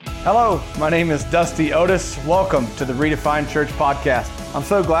Hello, my name is Dusty Otis. Welcome to the Redefined Church podcast. I'm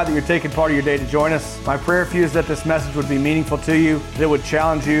so glad that you're taking part of your day to join us. My prayer for you is that this message would be meaningful to you, that it would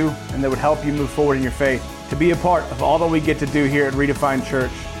challenge you, and that would help you move forward in your faith. To be a part of all that we get to do here at Redefined Church,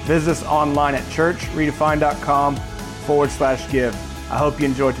 visit us online at churchredefined.com/give. I hope you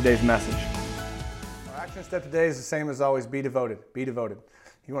enjoyed today's message. Our action step today is the same as always. Be devoted. Be devoted.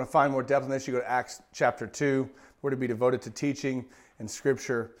 If you want to find more depth on this, you go to Acts chapter 2. We're to be devoted to teaching and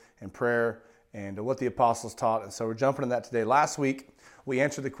scripture and prayer and what the apostles taught. And so we're jumping into that today. Last week, we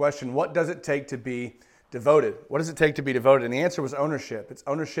answered the question, what does it take to be devoted? What does it take to be devoted? And the answer was ownership. It's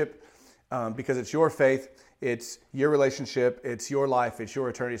ownership because it's your faith, it's your relationship, it's your life, it's your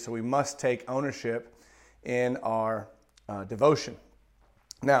eternity. So we must take ownership in our devotion.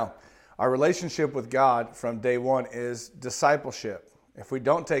 Now, our relationship with God from day one is discipleship. If we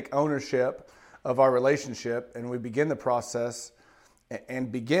don't take ownership of our relationship and we begin the process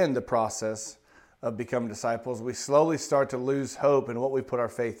of becoming disciples, we slowly start to lose hope in what we put our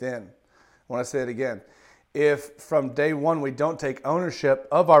faith in. I want to say it again. If from day one we don't take ownership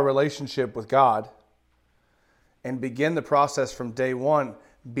of our relationship with God and begin the process from day one,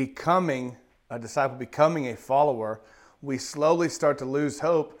 becoming a disciple, becoming a follower, we slowly start to lose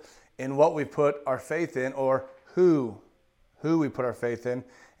hope in what we put our faith in or who we put our faith in.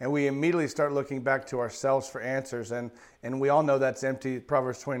 And we immediately start looking back to ourselves for answers. And we all know that's empty.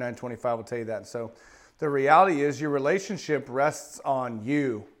 Proverbs 29:25 will tell you that. So the reality is your relationship rests on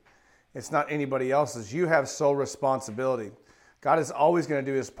you. It's not anybody else's. You have sole responsibility. God is always going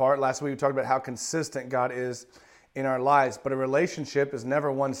to do his part. Last week we talked about how consistent God is in our lives. But a relationship is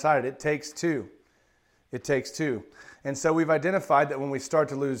never one-sided. It takes two. It takes two. And so we've identified that when we start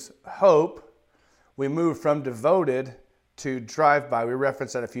to lose hope, we move from devoted to drive-by. We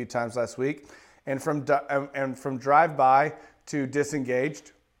referenced that a few times last week. And from drive-by to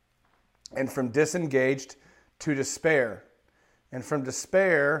disengaged. And from disengaged to despair. And from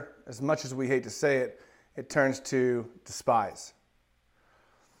despair, as much as we hate to say it, it turns to despise.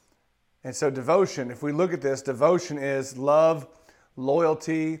 And so devotion, if we look at this, devotion is love,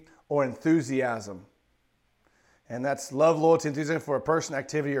 loyalty, or enthusiasm. And that's love, loyalty, enthusiasm for a person,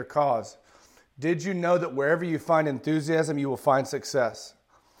 activity, or cause. Did you know that wherever you find enthusiasm, you will find success?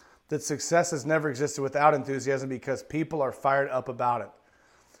 That success has never existed without enthusiasm because people are fired up about it.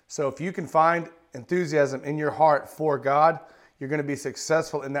 So if you can find enthusiasm in your heart for God, you're going to be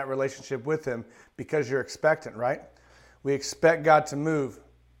successful in that relationship with him because you're expectant, right? We expect God to move,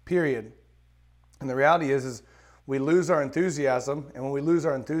 period. And the reality is we lose our enthusiasm, and when we lose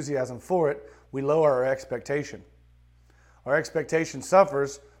our enthusiasm for it, we lower our expectation. Our expectation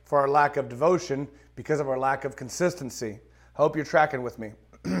suffers for our lack of devotion because of our lack of consistency. Hope you're tracking with me.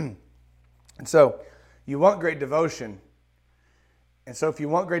 And so you want great devotion. And so if you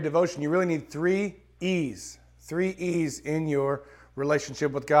want great devotion, you really need 3 E's. 3 E's in your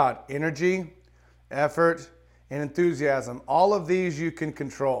relationship with God. Energy, effort, and enthusiasm. All of these you can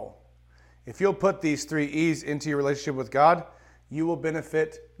control. If you'll put these 3 E's into your relationship with God, you will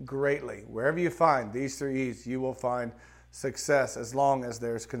benefit greatly. Wherever you find these 3 E's, you will find success as long as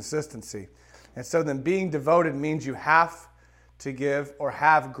there's consistency. And so then being devoted means you have to give or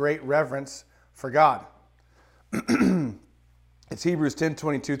have great reverence for God. It's Hebrews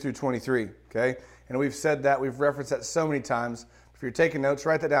 10:22 through 23, okay? And we've said that, we've referenced that so many times. If you're taking notes,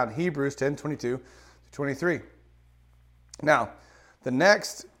 write that down. Hebrews 10:22 through 23. Now, the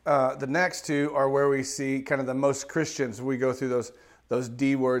next 2 are where we see kind of the most Christians. We go through those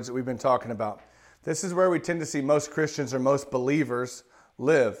D words that we've been talking about. This is where we tend to see most Christians or most believers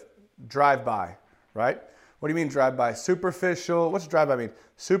live. Drive-by, right? What do you mean drive-by? Superficial. What's drive-by mean?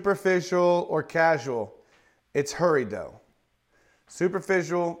 Superficial or casual? It's hurried though.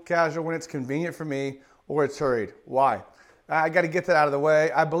 Superficial, casual when it's convenient for me, or it's hurried. Why? I got to get that out of the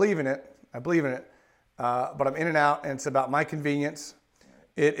way. I believe in it. But I'm in and out, and it's about my convenience.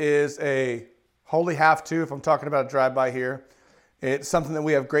 It is a wholly have to, if I'm talking about a drive-by here. It's something that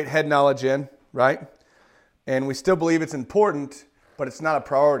we have great head knowledge in, right? And we still believe it's important, but it's not a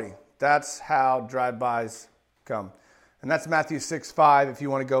priority. That's how drive-bys come. And that's Matthew 6:5 if you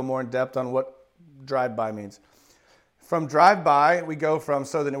want to go more in depth on what drive-by means. From drive-by, we go from,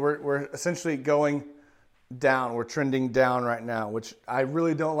 so then we're essentially going down. We're trending down right now, which I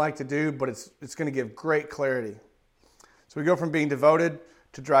really don't like to do, but it's going to give great clarity. So we go from being devoted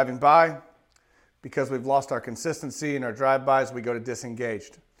to driving by. Because we've lost our consistency in our drive-bys, we go to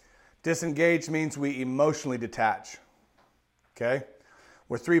disengaged. Disengaged means we emotionally detach. Okay?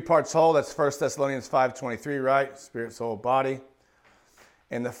 We're 3 parts whole. That's 1 Thessalonians 5:23, right? Spirit, soul, body.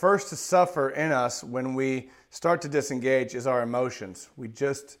 And the first to suffer in us when we start to disengage is our emotions. We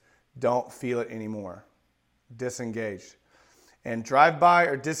just don't feel it anymore. Disengaged. And drive-by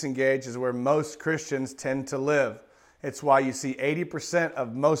or disengaged is where most Christians tend to live. It's why you see 80%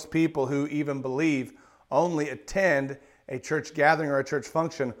 of most people who even believe only attend a church gathering or a church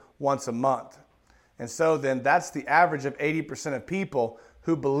function once a month. And so then that's the average of 80% of people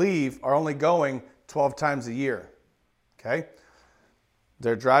who believe are only going 12 times a year. Okay?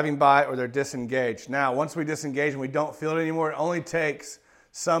 They're driving by or they're disengaged. Now, once we disengage and we don't feel it anymore, it only takes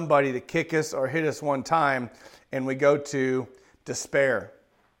somebody to kick us or hit us one time and we go to despair.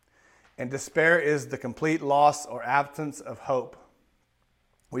 And despair is the complete loss or absence of hope.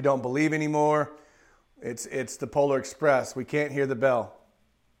 We don't believe anymore. It's the Polar Express. We can't hear the bell.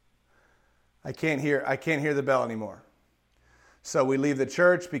 I can't hear the bell anymore. So we leave the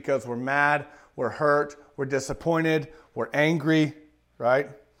church because we're mad, we're hurt, we're disappointed, we're angry, right?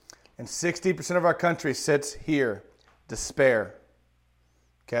 And 60% of our country sits here, despair.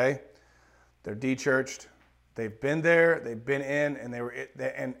 Okay? They're de-churched. They've been there, they've been in,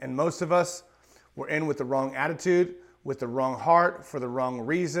 and most of us were in with the wrong attitude, with the wrong heart, for the wrong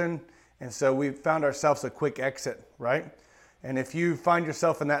reason, and so we found ourselves a quick exit, right? And if you find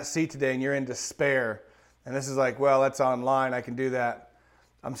yourself in that seat today and you're in despair, and this is like, well, that's online, I can do that.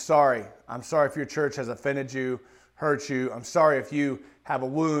 I'm sorry. I'm sorry if your church has offended you, hurt you. I'm sorry if you have a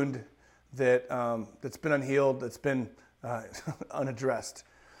wound that's been unhealed, that's been unaddressed.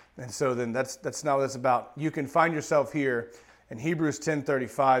 And so then that's not what it's about. You can find yourself here, and Hebrews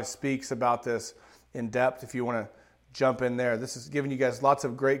 10:35 speaks about this in depth if you want to jump in there. This is giving you guys lots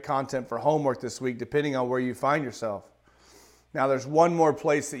of great content for homework this week, depending on where you find yourself. Now, there's one more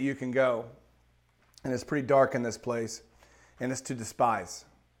place that you can go, and it's pretty dark in this place, and it's to despise.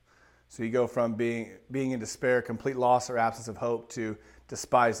 So you go from being in despair, complete loss or absence of hope, to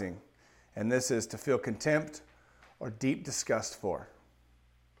despising. And this is to feel contempt or deep disgust for.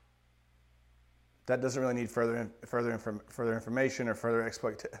 That doesn't really need further information or further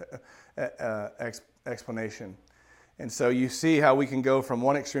explanation. And so you see how we can go from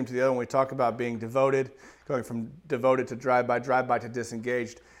one extreme to the other when we talk about being devoted, going from devoted to drive-by to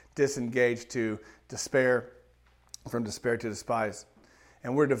disengaged to despair, from despair to despise.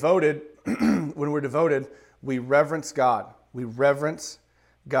 And we're devoted, when we're devoted, we reverence God. We reverence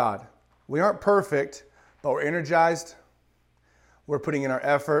God. We aren't perfect, but we're energized. We're putting in our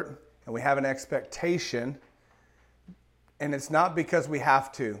effort, and we have an expectation. And it's not because we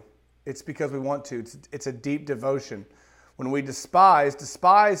have to. It's because we want to. It's a deep devotion. When we despise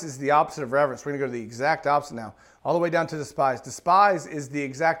is the opposite of reverence. We're going to go to the exact opposite now, all the way down to despise. Despise is the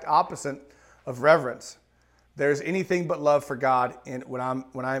exact opposite of reverence. There's anything but love for God when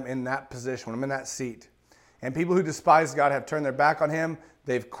I'm in that position, when I'm in that seat. And people who despise God have turned their back on Him.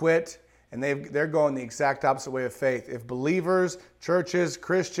 They've quit, and they're going the exact opposite way of faith. If believers, churches,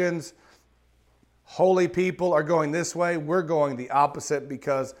 Christians, holy people are going this way, we're going the opposite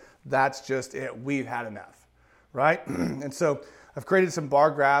because that's just it. We've had enough, right? And so I've created some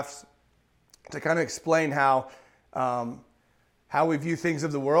bar graphs to kind of explain how we view things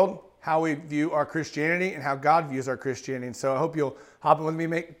of the world, how we view our Christianity, and how God views our Christianity. And so I hope you'll hop in with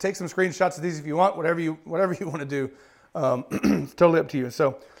me, take some screenshots of these if you want, whatever you want to do. It's totally up to you.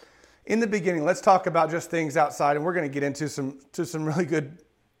 So in the beginning, let's talk about just things outside, and we're going to get into some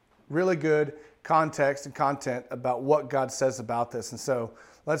really good context and content about what God says about this. And so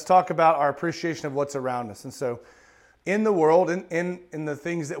let's talk about our appreciation of what's around us. And so in the world, in the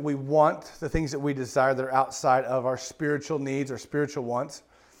things that we want, the things that we desire that are outside of our spiritual needs or spiritual wants,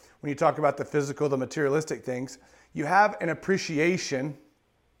 when you talk about the physical, the materialistic things, you have an appreciation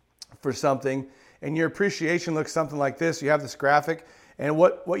for something, and your appreciation looks something like this. You have this graphic, and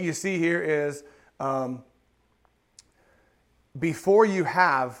what you see here is before you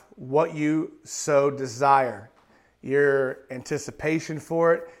have what you so desire, your anticipation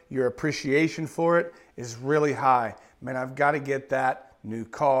for it, your appreciation for it is really high. Man, I've got to get that new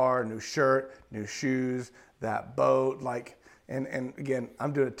car, new shirt, new shoes, that boat, And again,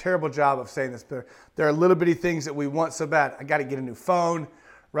 I'm doing a terrible job of saying this, but there are little bitty things that we want so bad. I got to get a new phone,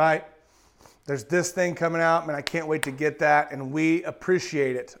 right? There's this thing coming out, man, I can't wait to get that. And we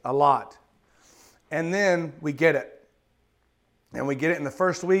appreciate it a lot. And then we get it. And we get it in the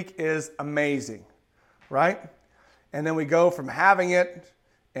first week is amazing, right? And then we go from having it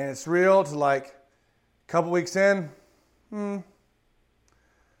and it's real to like a couple weeks in,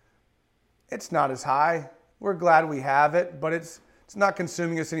 it's not as high. We're glad we have it, but it's not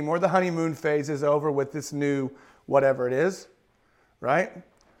consuming us anymore. The honeymoon phase is over with this new whatever it is, right?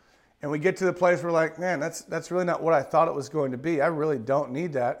 And we get to the place where we're like, man, that's really not what I thought it was going to be. I really don't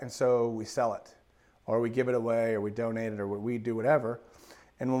need that, and so we sell it, or we give it away, or we donate it, or we do whatever.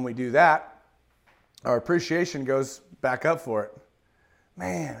 And when we do that, our appreciation goes back up for it.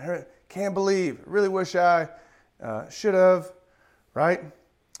 Man, I can't believe, really wish I should have, right?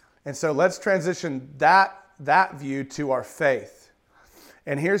 And so let's transition that view to our faith.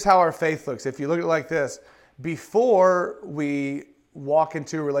 And here's how our faith looks. If you look at it like this, before we walk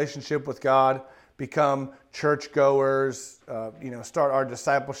into a relationship with God, become churchgoers, start our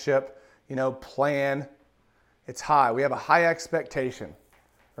discipleship, plan, it's high. We have a high expectation,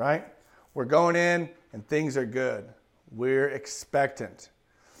 right? We're going in and things are good. We're expectant.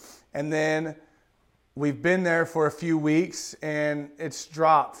 And then we've been there for a few weeks and it's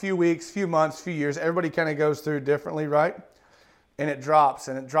dropped. Few weeks, few months, few years. Everybody kind of goes through differently, right? And it drops.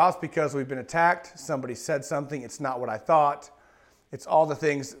 And it drops because we've been attacked. Somebody said something. It's not what I thought. It's all the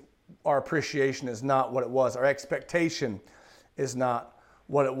things. Our appreciation is not what it was. Our expectation is not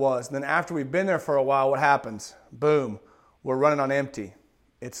what it was. And then after we've been there for a while, what happens? Boom. We're running on empty.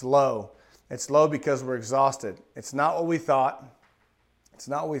 It's low. It's low because we're exhausted. It's not what we thought. It's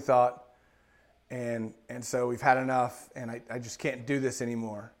not what we thought. And so we've had enough, and I just can't do this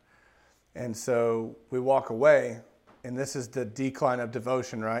anymore. And so we walk away, and this is the decline of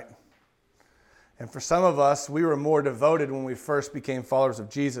devotion, right? And for some of us, we were more devoted when we first became followers of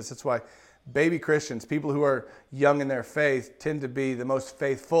Jesus. That's why baby Christians, people who are young in their faith, tend to be the most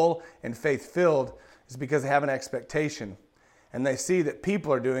faithful and faith-filled, is because they have an expectation. And they see that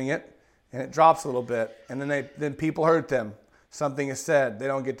people are doing it, and it drops a little bit. And then people hurt them. Something is said. They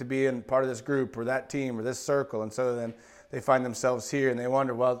don't get to be in part of this group or that team or this circle. And so then they find themselves here and they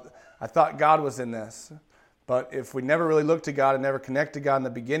wonder, well, I thought God was in this. But if we never really look to God and never connect to God in the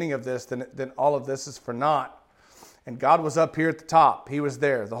beginning of this, then all of this is for naught. And God was up here at the top. He was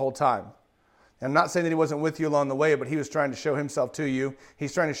there the whole time. And I'm not saying that he wasn't with you along the way, but he was trying to show himself to you.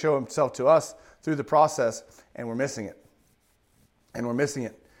 He's trying to show himself to us through the process, and we're missing it.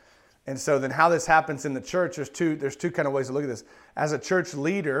 And so then how this happens in the church, there's two kind of ways to look at this. As a church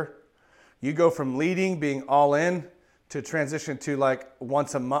leader, you go from leading, being all in, to transition to like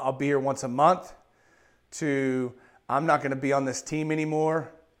once a month, I'll be here once a month, to I'm not going to be on this team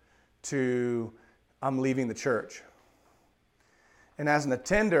anymore, to I'm leaving the church. And as an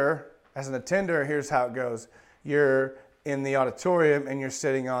attender, here's how it goes. You're in the auditorium and you're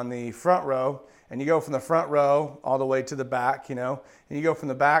sitting on the front row, and you go from the front row all the way to the back, and you go from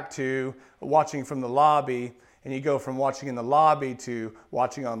the back to watching from the lobby, and you go from watching in the lobby to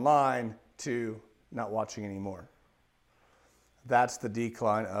watching online to not watching anymore. That's the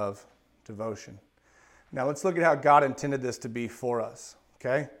decline of devotion. Now let's look at how God intended this to be for us,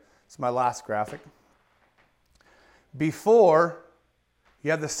 okay? It's my last graphic. Before,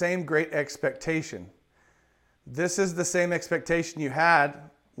 you have the same great expectation. This is the same expectation you had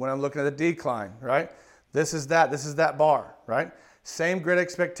when I'm looking at the decline, right? This is that bar, right? Same great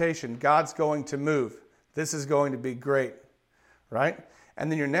expectation. God's going to move. This is going to be great, right?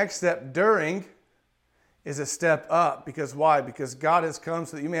 And then your next step during is a step up. Because why? Because God has come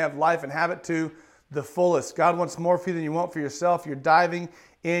so that you may have life and have it to the fullest. God wants more for you than you want for yourself. You're diving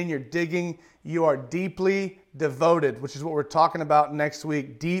in, you're digging, you are deeply devoted, which is what we're talking about next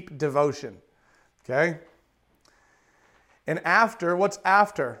week, deep devotion, okay? And after, what's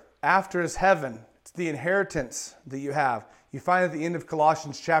after? After is heaven. It's the inheritance that you have. You find at the end of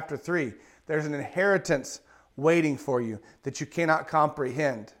Colossians chapter 3, there's an inheritance waiting for you that you cannot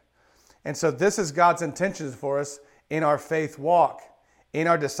comprehend. And so this is God's intentions for us in our faith walk, in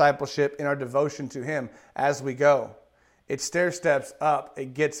our discipleship, in our devotion to Him as we go. It stair steps up.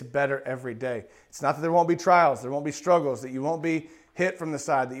 It gets better every day. It's not that there won't be trials, there won't be struggles, that you won't be hit from the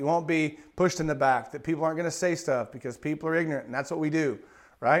side, that you won't be pushed in the back, that people aren't going to say stuff because people are ignorant, and that's what we do,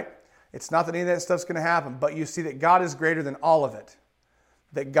 right? It's not that any of that stuff's going to happen, but you see that God is greater than all of it.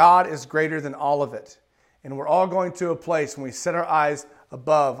 That God is greater than all of it. And we're all going to a place when we set our eyes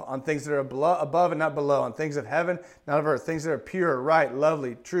above, on things that are above and not below, on things of heaven, not of earth, things that are pure, right,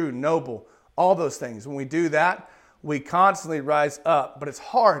 lovely, true, noble, all those things. When we do that, we constantly rise up. But it's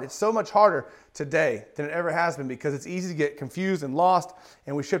hard. It's so much harder today than it ever has been because it's easy to get confused and lost,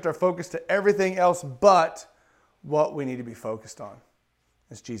 and we shift our focus to everything else but what we need to be focused on.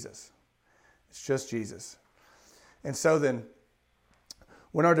 It's Jesus. It's just Jesus. And so then,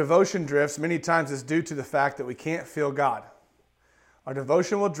 when our devotion drifts, many times it's due to the fact that we can't feel God. Our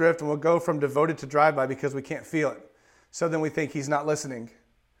devotion will drift and we'll go from devoted to drive-by because we can't feel it. So then we think He's not listening.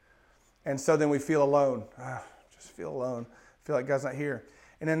 And so then we feel alone. Just feel alone. Feel like God's not here.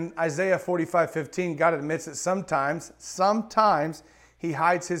 And in Isaiah 45:15, God admits that sometimes He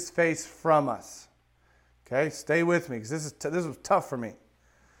hides His face from us. Okay, stay with me because this was tough for me.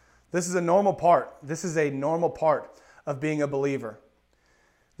 This is a normal part. This is a normal part of being a believer.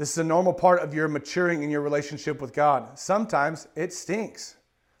 This is a normal part of your maturing in your relationship with God. Sometimes it stinks.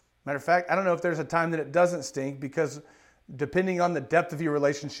 Matter of fact, I don't know if there's a time that it doesn't stink, because depending on the depth of your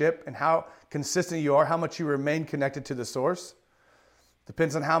relationship and how consistent you are, how much you remain connected to the source,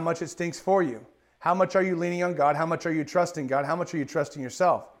 depends on how much it stinks for you. How much are you leaning on God? How much are you trusting God? How much are you trusting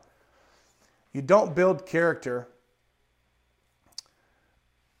yourself? You don't build character.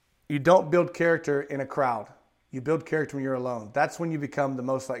 You don't build character in a crowd. You build character when you're alone. That's when you become the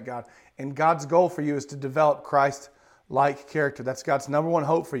most like God. And God's goal for you is to develop Christ-like character. That's God's number one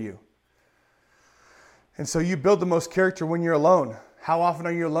hope for you. And so you build the most character when you're alone. How often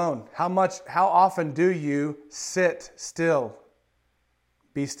are you alone? How often do you sit still?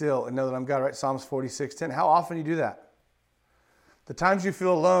 Be still and know that I'm God, right? Psalms 46:10. How often do you do that? The times you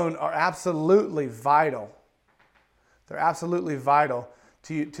feel alone are absolutely vital. They're absolutely vital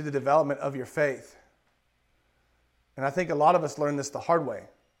to the development of your faith. And I think a lot of us learn this the hard way,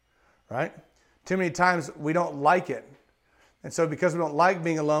 right? Too many times we don't like it. And so because we don't like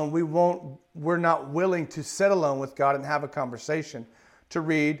being alone, we're not willing to sit alone with God and have a conversation, to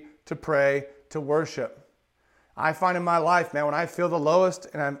read, to pray, to worship. I find in my life, man, when I feel the lowest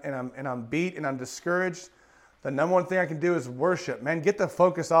and I'm beat and I'm discouraged, the number one thing I can do is worship. Man, get the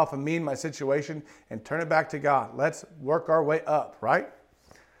focus off of me and my situation and turn it back to God. Let's work our way up, right?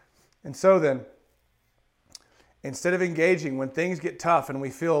 And so then, instead of engaging when things get tough and we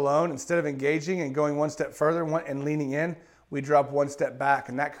feel alone, instead of engaging and going one step further and leaning in, we drop one step back,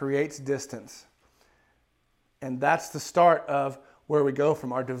 and that creates distance. And that's the start of where we go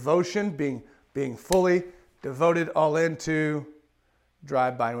from our devotion, being fully devoted all into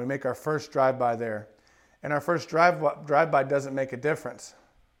drive-by. And we make our first drive-by there. And our first drive-by doesn't make a difference,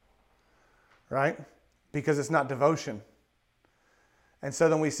 right? Because it's not devotion. And so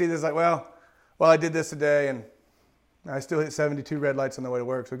then we see this like, well, I did this today, and I still hit 72 red lights on the way to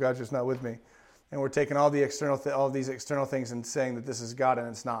work, so God's just not with me. And we're taking all these external things and saying that this is God, and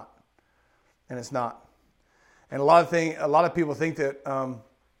it's not. And it's not. And a lot of people think that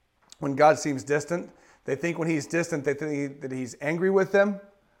when God seems distant, they think when He's distant, they think that He's angry with them,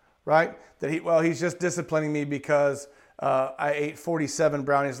 right? That He's just disciplining me because I ate 47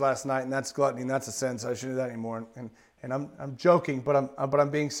 brownies last night, and that's gluttony, and that's a sin, so I shouldn't do that anymore. And I'm joking, but I'm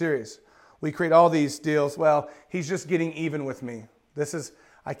being serious. We create all these deals. Well, He's just getting even with me.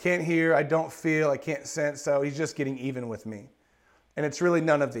 I can't hear, I don't feel, I can't sense, so He's just getting even with me. And it's really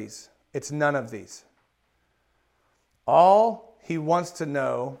none of these. It's none of these. All He wants to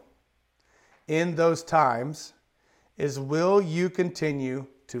know in those times is, will you continue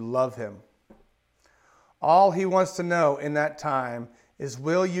to love Him? All He wants to know in that time is,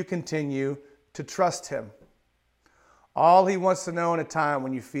 will you continue to trust Him? All He wants to know in a time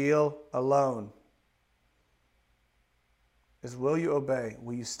when you feel alone is, will you obey?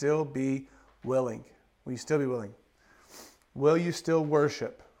 Will you still be willing? Will you still be willing? Will you still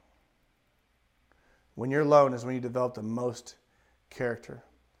worship? When you're alone is when you develop the most character.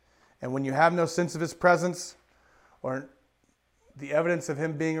 And when you have no sense of His presence, or the evidence of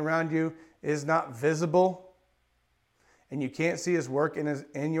Him being around you is not visible, and you can't see His work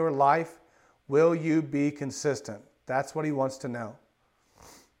in your life, will you be consistent? That's what He wants to know.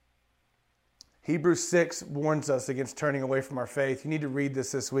 Hebrews 6 warns us against turning away from our faith. You need to read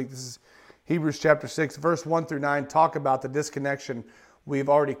this week. This is Hebrews chapter 6, verse 1 through 9. Talk about the disconnection we've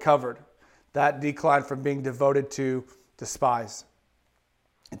already covered. That decline from being devoted to despise.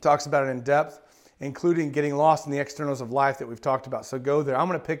 It talks about it in depth, including getting lost in the externals of life that we've talked about. So go there. I'm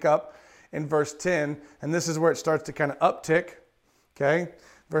going to pick up in verse 10, and this is where it starts to kind of uptick. Okay?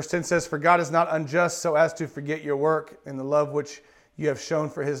 Verse 10 says, "For God is not unjust so as to forget your work and the love which you have shown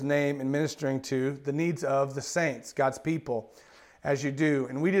for His name in ministering to the needs of the saints," God's people, "as you do.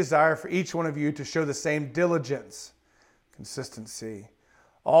 And we desire for each one of you to show the same diligence," consistency,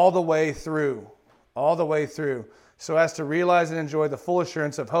 all the way through, so as to realize and enjoy the full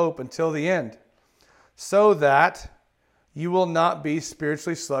assurance of hope until the end, so that you will not be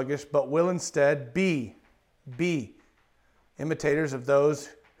spiritually sluggish, but will instead be imitators of those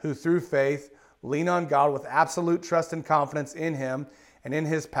who through faith lean on God with absolute trust and confidence in Him and in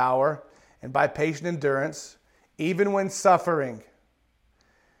His power, and by patient endurance, even when suffering,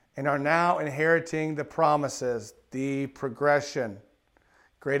 and are now inheriting the promises, the progression,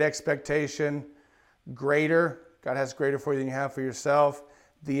 great expectation, greater. God has greater for you than you have for yourself.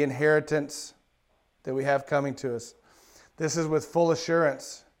 The inheritance that we have coming to us. This is with full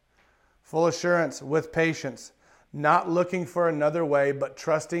assurance with patience, not looking for another way, but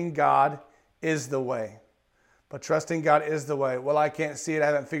trusting God is the way. Well, I can't see it. I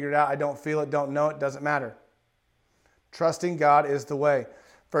haven't figured it out. I don't feel it, don't know it. Doesn't matter. Trusting God is the way.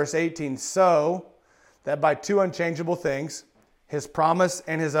 Verse 18, so that by two unchangeable things, his promise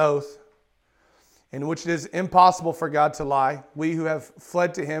and his oath, in which it is impossible for God to lie, we who have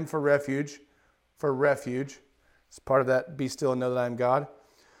fled to him for refuge, it's part of that, be still and know that I am God,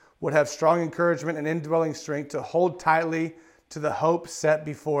 would have strong encouragement and indwelling strength to hold tightly to the hope set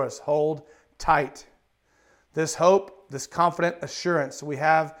before us. Hold tight. This hope, this confident assurance we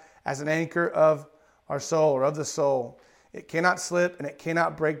have as an anchor of our soul or of the soul. It cannot slip and it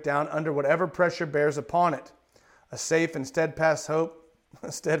cannot break down under whatever pressure bears upon it. A safe and steadfast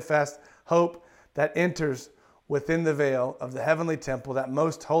hope that enters within the veil of the heavenly temple, that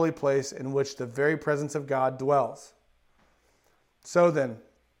most holy place in which the very presence of God dwells. So then,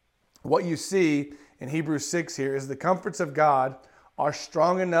 what you see in Hebrews 6 here is the comforts of God are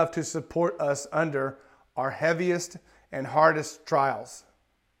strong enough to support us under our heaviest and hardest trials.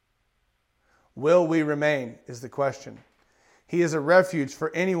 Will we remain is the question. He is a refuge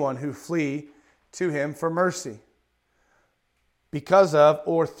for anyone who flee to him for mercy because of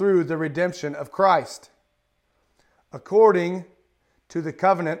or through the redemption of Christ, according to the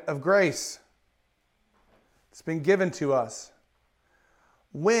covenant of grace. It's been given to us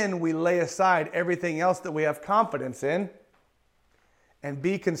when we lay aside everything else that we have confidence in and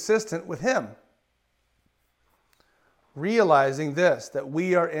be consistent with him. Realizing this, that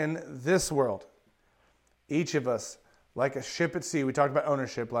we are in this world, each of us, like a ship at sea. We talked about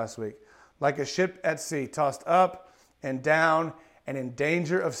ownership last week. Like a ship at sea, tossed up and down and in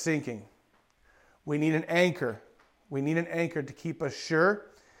danger of sinking. We need an anchor. We need an anchor to keep us sure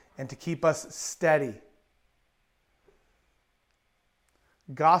and to keep us steady.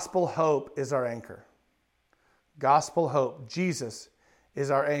 Gospel hope is our anchor. Gospel hope. Jesus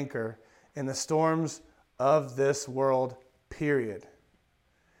is our anchor in the storms of this world, period.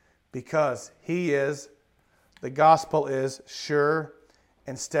 Because he is, the gospel is sure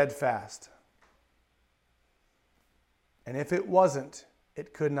and steadfast. And if it wasn't,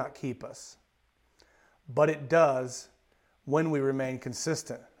 it could not keep us. But it does when we remain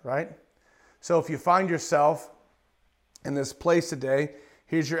consistent, right? So if you find yourself in this place today,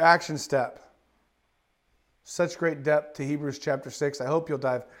 here's your action step. Such great depth to Hebrews chapter 6. I hope you'll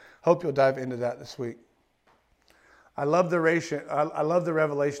dive into that this week. I love the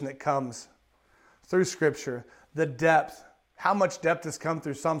revelation that comes through Scripture. The depth. How much depth has come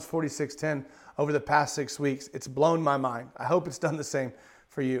through Psalms 46:10 over the past 6 weeks. It's blown my mind. I hope it's done the same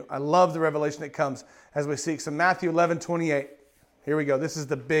for you. I love the revelation that comes as we seek. So Matthew 11:28. Here we go. This is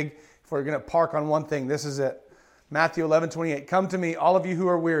the big, if we're going to park on one thing, this is it. Matthew 11:28. Come to me, all of you who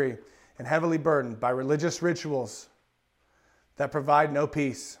are weary and heavily burdened by religious rituals that provide no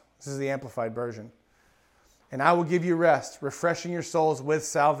peace. This is the Amplified Version. And I will give you rest, refreshing your souls with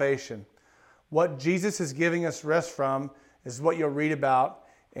salvation. What Jesus is giving us rest from is what you'll read about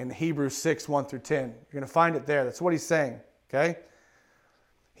in Hebrews 6, 1 through 10. You're going to find it there. That's what he's saying. Okay?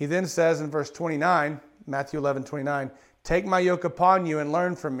 He then says in verse 29, Matthew 11:29, take my yoke upon you and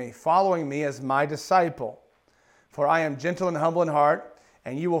learn from me, following me as my disciple. For I am gentle and humble in heart,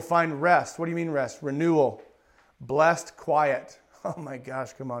 and you will find rest. What do you mean rest? Renewal. Blessed quiet. Oh my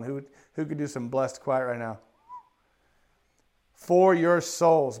gosh, come on. Who could do some blessed quiet right now? For your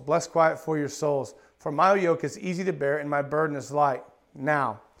souls. Blessed quiet for your souls. For my yoke is easy to bear and my burden is light.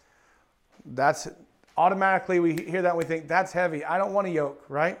 Now, that's automatically we hear that and we think that's heavy. I don't want a yoke,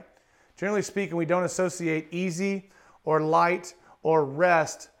 right? Generally speaking, we don't associate easy or light or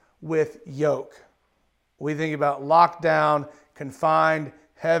rest with yoke. We think about lockdown, confined,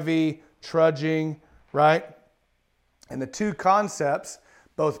 heavy, trudging, right? And the two concepts,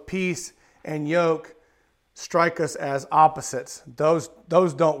 both peace and yoke, strike us as opposites. Those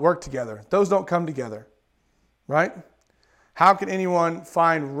don't work together. Those don't come together, right? How can anyone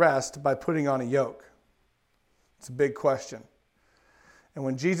find rest by putting on a yoke? It's a big question. And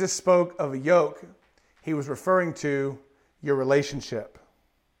when Jesus spoke of a yoke, he was referring to your relationship.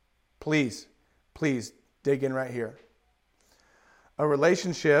 Please dig in right here. A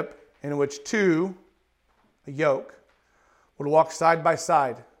relationship in which a yoke, would walk side by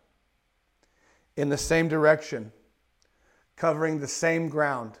side in the same direction, covering the same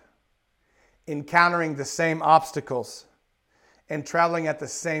ground, encountering the same obstacles, and traveling at the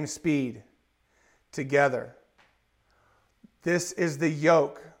same speed together. This is the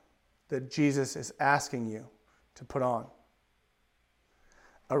yoke that Jesus is asking you to put on.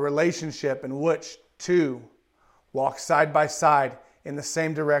 A relationship in which two walk side by side in the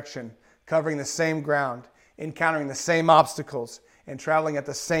same direction, covering the same ground, encountering the same obstacles, and traveling at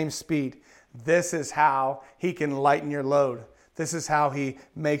the same speed. This is how he can lighten your load. This is how he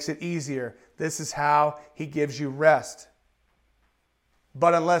makes it easier. This is how he gives you rest.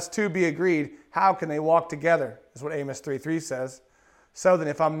 But unless two be agreed, how can they walk together? Is what Amos 3:3 says. So then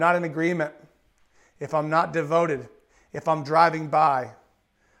if I'm not in agreement, if I'm not devoted, if I'm driving by,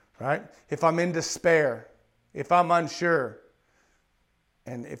 right? If I'm in despair, if I'm unsure,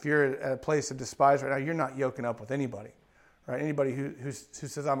 and if you're at a place of despise right now, you're not yoking up with anybody, right? Anybody who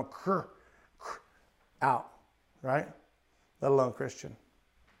says I'm a out, right? Let alone Christian.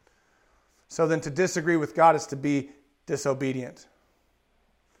 So then to disagree with God is to be disobedient.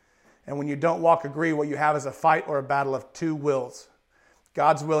 And when you don't agree, what you have is a fight or a battle of two wills.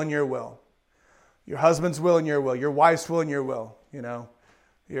 God's will and your will. Your husband's will and your will. Your wife's will and your will.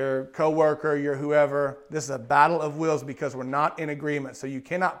 Your coworker, your whoever. This is a battle of wills because we're not in agreement. So you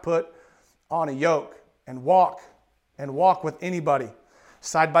cannot put on a yoke and walk with anybody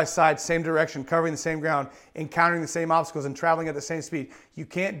side by side, same direction, covering the same ground, encountering the same obstacles and traveling at the same speed. You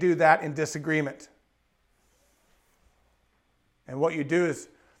can't do that in disagreement. And what you do is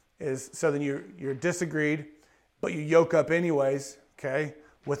so then you're disagreed, but you yoke up anyways, okay,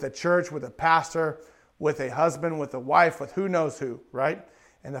 with a church, with a pastor, with a husband, with a wife, with who knows who, right?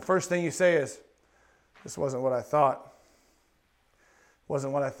 And the first thing you say is, this wasn't what I thought.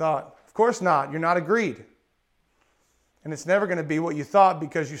 Wasn't what I thought. Of course not. You're not agreed. And it's never going to be what you thought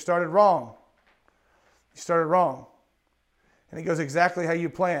because you started wrong. You started wrong. And it goes exactly how you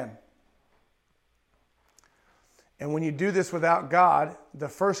plan. And when you do this without God, the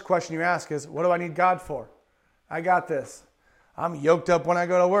first question you ask is, what do I need God for? I got this. I'm yoked up when I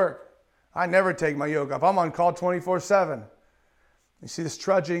go to work. I never take my yoke off. I'm on call 24/7. You see this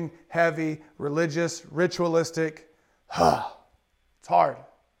trudging, heavy, religious, ritualistic. It's hard.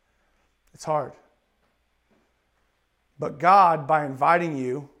 It's hard. But God, by inviting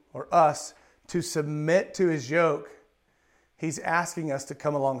you or us to submit to his yoke, he's asking us to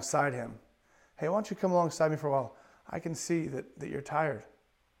come alongside him. Hey, why don't you come alongside me for a while? I can see that you're tired.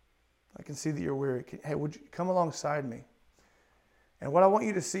 I can see that you're weary. Hey, would you come alongside me? And what I want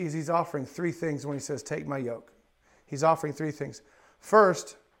you to see is he's offering three things when he says, take my yoke. He's offering three things.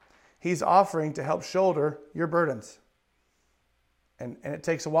 First, he's offering to help shoulder your burdens. And it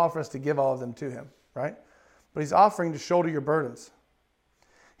takes a while for us to give all of them to him, right? But he's offering to shoulder your burdens.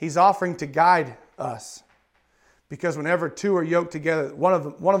 He's offering to guide us. Because whenever two are yoked together, one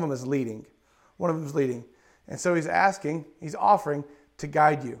of them is leading. One of them is leading. And so he's offering to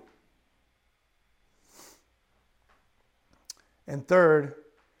guide you. And third,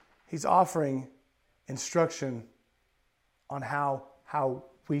 he's offering instruction on how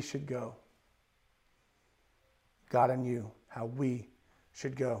we should go. God and you, how we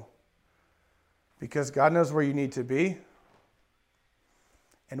should go. Because God knows where you need to be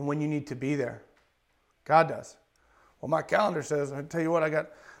and when you need to be there. God does. Well, my calendar says, I tell you what, I got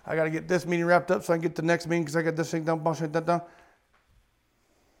to get this meeting wrapped up so I can get the next meeting because I got this thing done.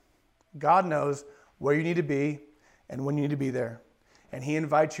 God knows where you need to be and when you need to be there. And he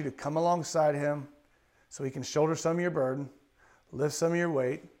invites you to come alongside him so he can shoulder some of your burden, lift some of your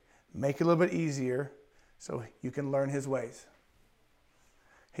weight, make it a little bit easier so you can learn his ways.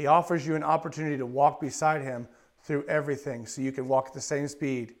 He offers you an opportunity to walk beside him through everything so you can walk at the same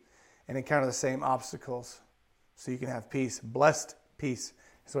speed and encounter the same obstacles so you can have peace. Blessed peace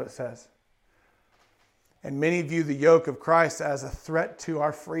is what it says. And many view the yoke of Christ as a threat to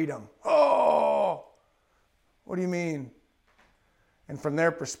our freedom. Oh, what do you mean? And from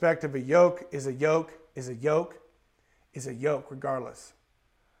their perspective, a yoke is a yoke is a yoke is a yoke regardless.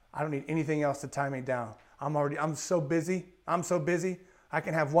 I don't need anything else to tie me down. I'm so busy. I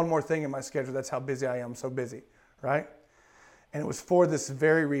can have one more thing in my schedule. That's how busy I am. I'm so busy, right? And it was for this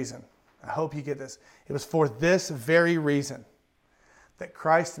very reason. I hope you get this. It was for this very reason that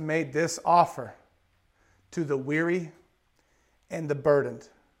Christ made this offer to the weary and the burdened.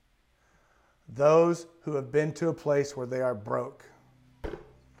 Those who have been to a place where they are broken.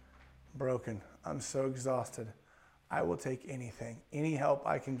 I'm so exhausted. I will take anything. Any help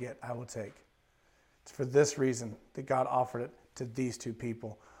I can get, I will take. It's for this reason that God offered it to these two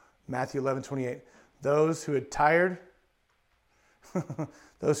people. Matthew 11:28. Those who had tired,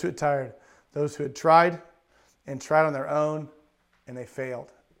 those who had tried on their own and they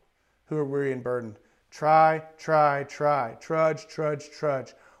failed, who are weary and burdened. Try, trudge,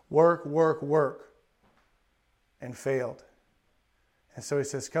 work, and failed. And so he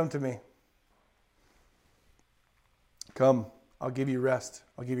says, come to me. Come, I'll give you rest.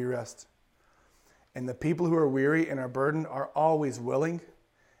 And the people who are weary and are burdened are always willing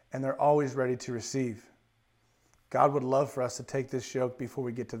and they're always ready to receive. God would love for us to take this yoke before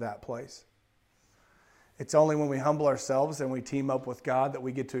we get to that place. It's only when we humble ourselves and we team up with God that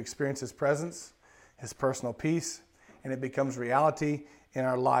we get to experience his presence, his personal peace, and it becomes reality in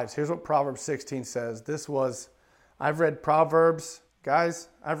our lives. Here's what Proverbs 16 says. I've read Proverbs, guys,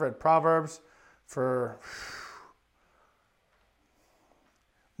 I've read Proverbs for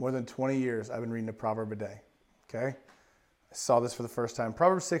more than 20 years. I've been reading a proverb a day, okay? I saw this for the first time.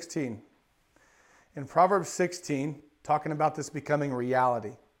 Proverbs 16. In Proverbs 16, talking about this becoming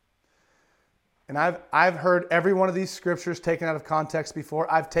reality. And I've heard every one of these scriptures taken out of context before.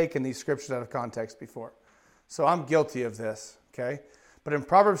 I've taken these scriptures out of context before. So I'm guilty of this, okay? But in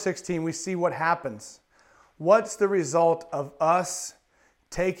Proverbs 16, we see what happens. What's the result of us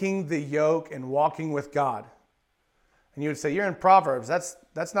taking the yoke and walking with God? And you would say, you're in Proverbs.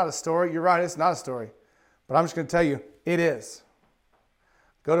 That's not a story. You're right, it's not a story. But I'm just going to tell you, it is.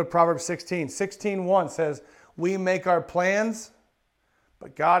 Go to Proverbs 16. 16:1 says, we make our plans,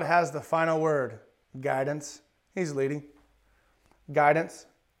 but God has the final word. Guidance. He's leading. Guidance.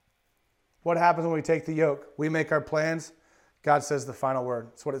 What happens when we take the yoke? We make our plans. God says the final word.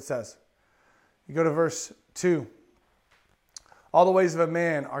 That's what it says. You go to verse 2. All the ways of a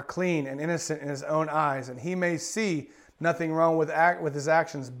man are clean and innocent in his own eyes, and he may see nothing wrong with his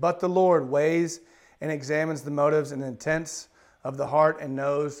actions. But the Lord weighs and examines the motives and intents of the heart and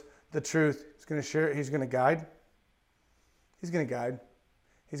knows the truth. He's going to share. He's going to guide. He's going to guide.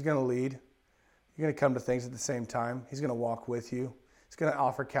 He's going to lead. You're going to come to things at the same time. He's going to walk with you. He's going to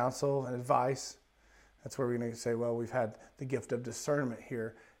offer counsel and advice. That's where we're going to say, well, we've had the gift of discernment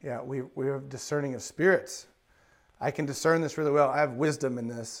here. Yeah, we have discerning of spirits. I can discern this really well. I have wisdom in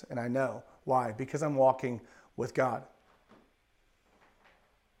this, and I know. Why? Because I'm walking with God.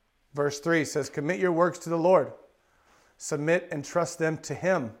 Verse 3 says, commit your works to the Lord. Submit and trust them to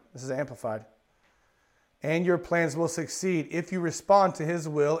Him. This is amplified. And your plans will succeed if you respond to His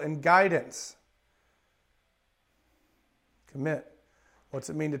will and guidance. Commit. What's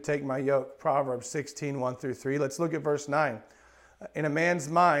it mean to take my yoke? Proverbs 16:1-3. Let's look at verse 9. In a man's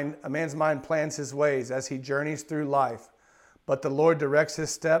mind plans his ways as he journeys through life, but the Lord directs his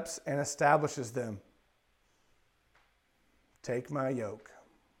steps and establishes them. Take my yoke.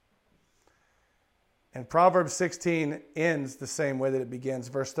 And Proverbs 16 ends the same way that it begins.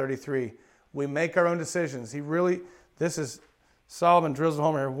 Verse 33. We make our own decisions. This is Solomon drills it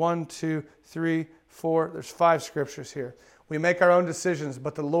home here. 1, 2, 3, 4. There's 5 scriptures here. We make our own decisions,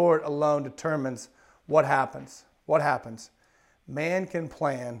 but the Lord alone determines what happens. What happens? Man can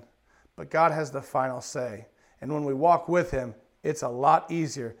plan, but God has the final say. And when we walk with Him, it's a lot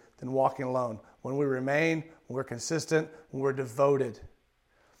easier than walking alone. When we remain, when we're consistent, when we're devoted.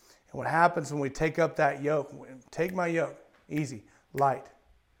 And what happens when we take up that yoke? Take my yoke. Easy, light.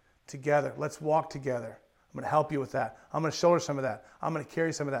 Together. Let's walk together. I'm going to help you with that. I'm going to shoulder some of that. I'm going to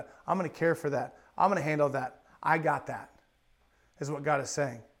carry some of that. I'm going to care for that. I'm going to handle that. I got that, is what God is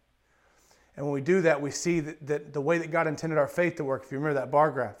saying. And when we do that, we see that the way that God intended our faith to work, if you remember that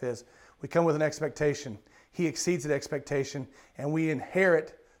bar graph, is we come with an expectation. He exceeds that expectation, and we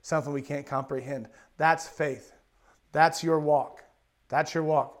inherit something we can't comprehend. That's faith. That's your walk. That's your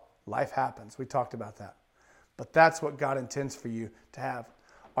walk. Life happens. We talked about that. But that's what God intends for you to have.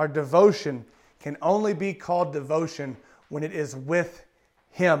 Our devotion can only be called devotion when it is with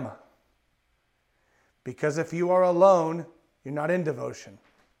Him. Because if you are alone, you're not in devotion.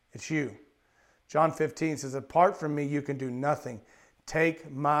 It's you. John 15 says, apart from me, you can do nothing.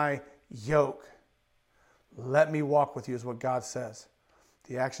 Take my yoke. Let me walk with you is what God says.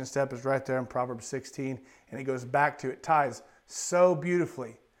 The action step is right there in Proverbs 16, and it goes back to, it ties so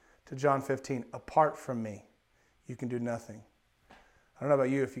beautifully to John 15. Apart from me, you can do nothing. I don't know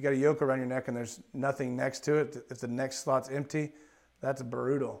about you, if you got a yoke around your neck and there's nothing next to it, if the next slot's empty, that's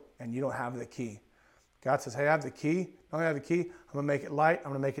brutal, and you don't have the key. God says, hey, I have the key. Not only have the key, I'm going to make it light.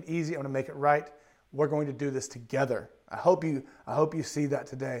 I'm going to make it easy. I'm going to make it right. We're going to do this together. I hope you see that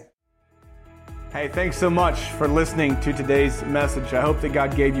today. Hey, thanks so much for listening to today's message. I hope that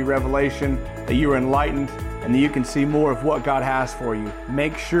God gave you revelation, that you were enlightened, and that you can see more of what God has for you.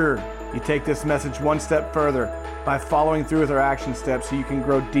 Make sure you take this message one step further by following through with our action steps so you can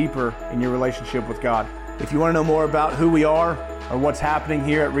grow deeper in your relationship with God. If you want to know more about who we are or what's happening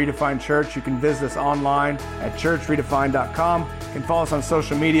here at Redefined Church, you can visit us online at churchredefined.com. You can follow us on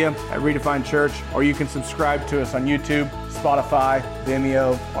social media at Redefined Church, or you can subscribe to us on YouTube, Spotify,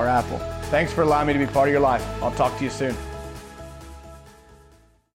 Vimeo, or Apple. Thanks for allowing me to be part of your life. I'll talk to you soon.